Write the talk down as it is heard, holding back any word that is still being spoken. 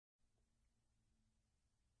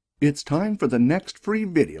It's time for the next free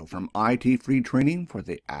video from IT Free Training for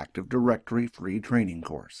the Active Directory Free Training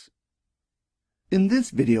course. In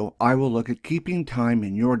this video, I will look at keeping time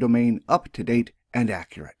in your domain up to date and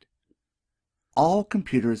accurate. All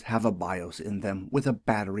computers have a BIOS in them with a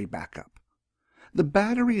battery backup. The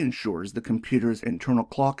battery ensures the computer's internal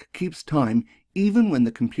clock keeps time even when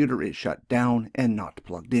the computer is shut down and not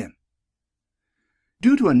plugged in.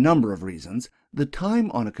 Due to a number of reasons, the time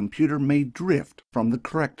on a computer may drift from the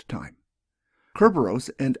correct time. Kerberos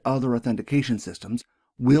and other authentication systems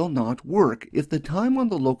will not work if the time on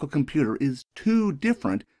the local computer is too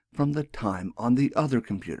different from the time on the other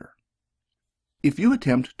computer. If you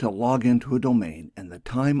attempt to log into a domain and the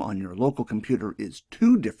time on your local computer is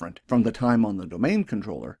too different from the time on the domain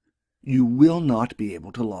controller, you will not be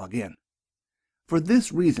able to log in. For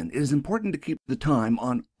this reason, it is important to keep the time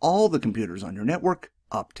on all the computers on your network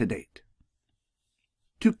up to date.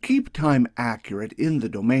 To keep time accurate in the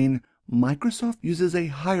domain, Microsoft uses a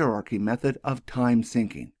hierarchy method of time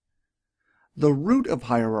syncing. The root of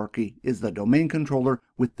hierarchy is the domain controller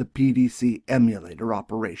with the PDC emulator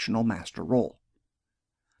operational master role.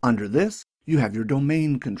 Under this, you have your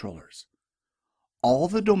domain controllers. All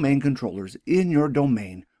the domain controllers in your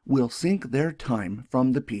domain will sync their time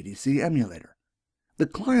from the PDC emulator. The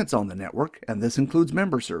clients on the network, and this includes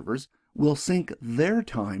member servers, will sync their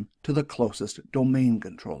time to the closest domain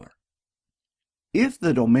controller. If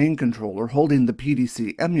the domain controller holding the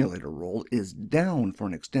PDC emulator role is down for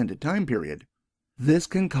an extended time period, this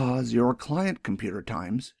can cause your client computer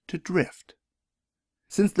times to drift.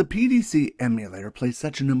 Since the PDC emulator plays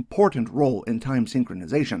such an important role in time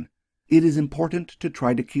synchronization, it is important to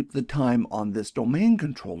try to keep the time on this domain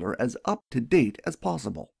controller as up to date as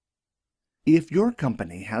possible. If your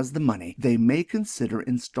company has the money, they may consider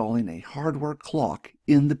installing a hardware clock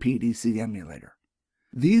in the PDC emulator.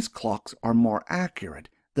 These clocks are more accurate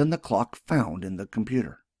than the clock found in the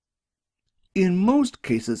computer. In most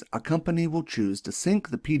cases, a company will choose to sync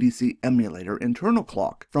the PDC emulator internal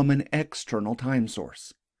clock from an external time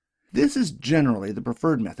source. This is generally the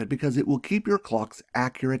preferred method because it will keep your clocks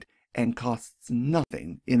accurate and costs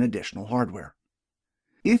nothing in additional hardware.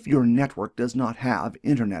 If your network does not have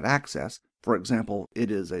internet access, for example, it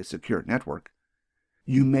is a secure network,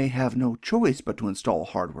 you may have no choice but to install a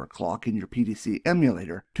hardware clock in your PDC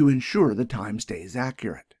emulator to ensure the time stays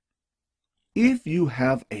accurate. If you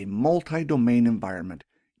have a multi-domain environment,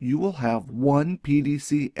 you will have one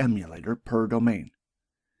PDC emulator per domain.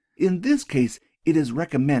 In this case, it is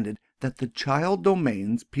recommended that the child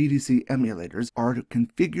domain's PDC emulators are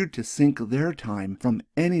configured to sync their time from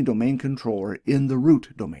any domain controller in the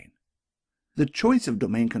root domain. The choice of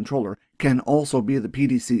domain controller can also be the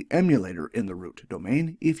PDC emulator in the root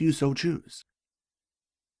domain if you so choose.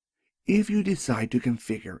 If you decide to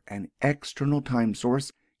configure an external time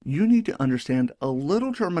source, you need to understand a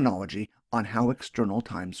little terminology on how external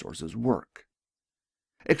time sources work.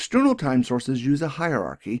 External time sources use a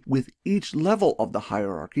hierarchy with each level of the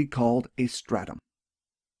hierarchy called a stratum.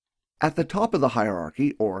 At the top of the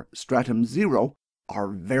hierarchy, or stratum 0, are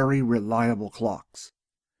very reliable clocks.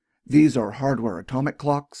 These are hardware atomic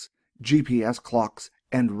clocks, GPS clocks,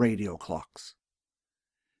 and radio clocks.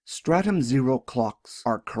 Stratum 0 clocks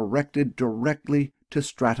are corrected directly to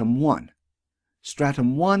Stratum 1.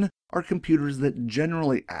 Stratum 1 are computers that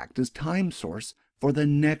generally act as time source for the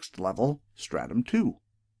next level, Stratum 2.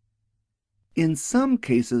 In some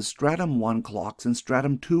cases, Stratum 1 clocks and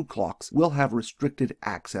Stratum 2 clocks will have restricted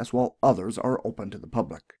access while others are open to the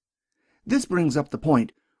public. This brings up the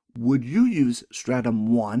point, would you use Stratum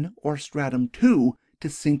 1 or Stratum 2 to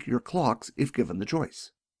sync your clocks if given the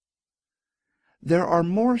choice? There are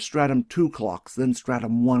more Stratum 2 clocks than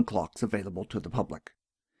Stratum 1 clocks available to the public.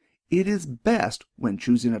 It is best, when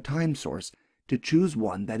choosing a time source, to choose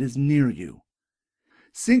one that is near you.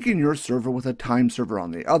 Syncing your server with a time server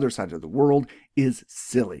on the other side of the world is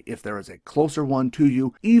silly if there is a closer one to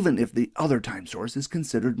you, even if the other time source is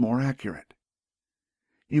considered more accurate.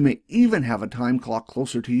 You may even have a time clock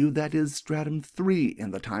closer to you that is Stratum 3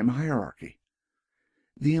 in the time hierarchy.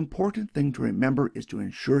 The important thing to remember is to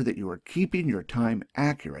ensure that you are keeping your time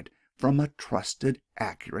accurate from a trusted,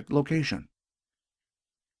 accurate location.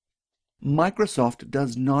 Microsoft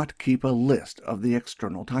does not keep a list of the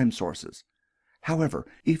external time sources. However,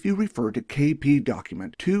 if you refer to KP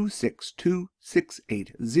document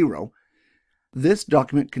 262680, this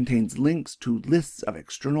document contains links to lists of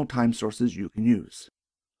external time sources you can use.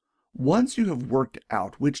 Once you have worked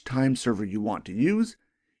out which time server you want to use,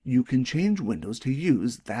 you can change Windows to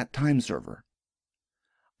use that time server.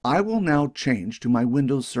 I will now change to my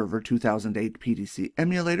Windows Server 2008 PDC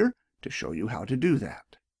emulator to show you how to do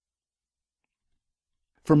that.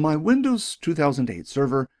 From my Windows 2008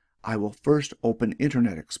 server, I will first open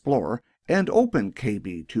Internet Explorer and open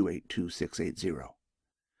KB282680.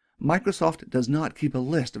 Microsoft does not keep a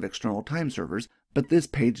list of external time servers, but this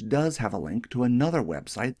page does have a link to another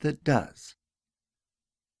website that does.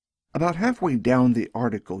 About halfway down the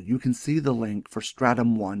article, you can see the link for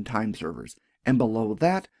Stratum 1 time servers, and below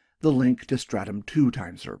that, the link to Stratum 2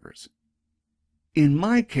 time servers. In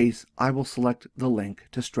my case, I will select the link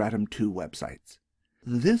to Stratum 2 websites.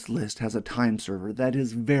 This list has a time server that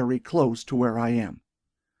is very close to where I am.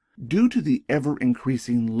 Due to the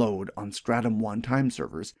ever-increasing load on Stratum 1 time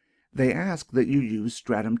servers, they ask that you use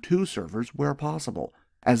Stratum 2 servers where possible,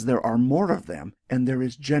 as there are more of them and there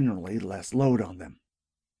is generally less load on them.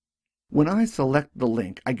 When I select the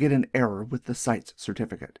link, I get an error with the site's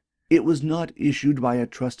certificate. It was not issued by a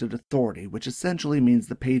trusted authority, which essentially means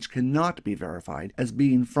the page cannot be verified as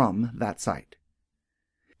being from that site.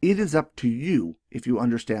 It is up to you if you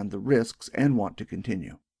understand the risks and want to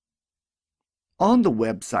continue. On the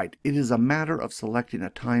website, it is a matter of selecting a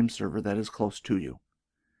time server that is close to you.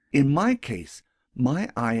 In my case, my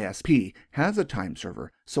ISP has a time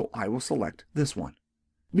server, so I will select this one.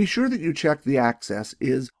 Be sure that you check the access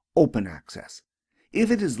is Open Access. If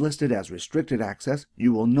it is listed as Restricted Access,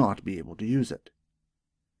 you will not be able to use it.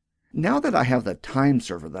 Now that I have the time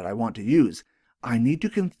server that I want to use, I need to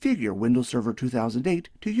configure Windows Server 2008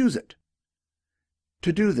 to use it.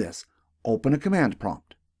 To do this, open a command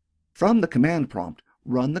prompt. From the command prompt,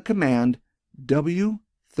 run the command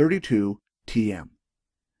w32tm.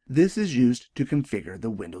 This is used to configure the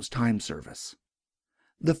Windows Time Service.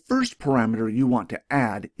 The first parameter you want to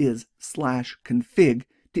add is /config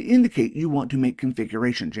to indicate you want to make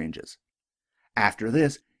configuration changes. After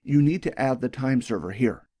this, you need to add the time server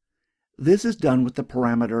here. This is done with the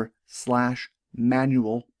parameter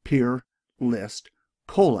 /manual peer list :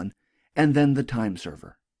 and then the time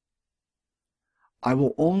server. I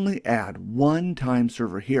will only add one time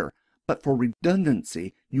server here, but for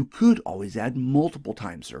redundancy, you could always add multiple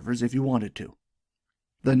time servers if you wanted to.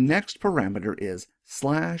 The next parameter is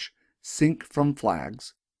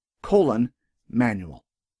 /syncFromFlags : manual.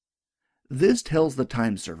 This tells the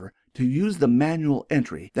time server to use the manual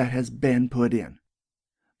entry that has been put in.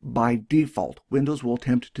 By default, Windows will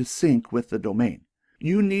attempt to sync with the domain.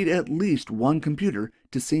 You need at least one computer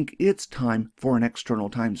to sync its time for an external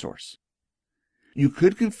time source. You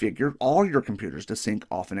could configure all your computers to sync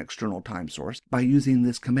off an external time source by using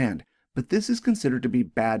this command, but this is considered to be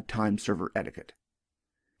bad time server etiquette.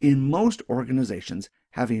 In most organizations,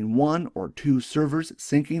 having one or two servers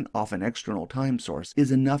syncing off an external time source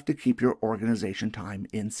is enough to keep your organization time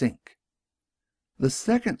in sync. The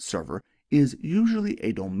second server is usually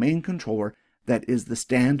a domain controller that is the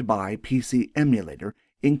standby PC emulator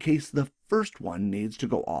in case the first one needs to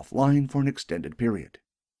go offline for an extended period.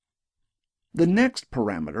 The next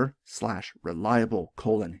parameter,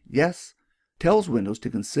 /reliable: yes, tells Windows to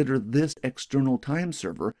consider this external time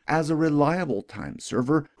server as a reliable time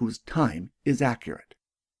server whose time is accurate.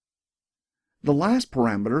 The last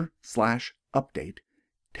parameter, /update,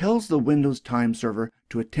 tells the Windows time server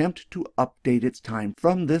to attempt to update its time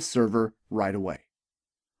from this server right away.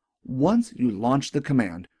 Once you launch the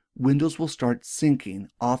command, Windows will start syncing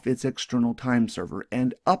off its external time server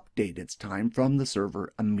and update its time from the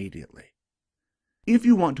server immediately. If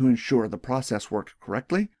you want to ensure the process worked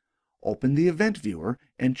correctly, open the event viewer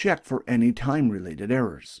and check for any time-related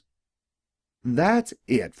errors. That's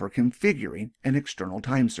it for configuring an external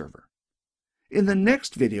time server. In the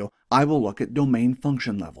next video, I will look at domain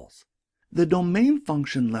function levels. The domain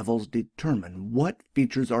function levels determine what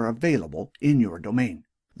features are available in your domain.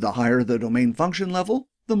 The higher the domain function level,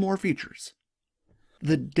 the more features.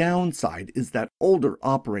 The downside is that older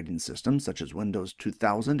operating systems, such as Windows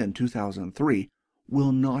 2000 and 2003,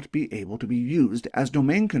 will not be able to be used as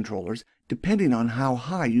domain controllers depending on how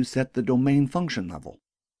high you set the domain function level.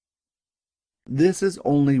 This is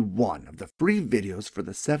only one of the free videos for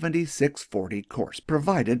the 7640 course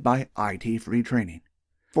provided by IT Free Training.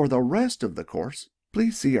 For the rest of the course,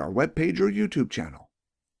 please see our webpage or YouTube channel.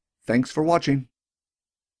 Thanks for watching.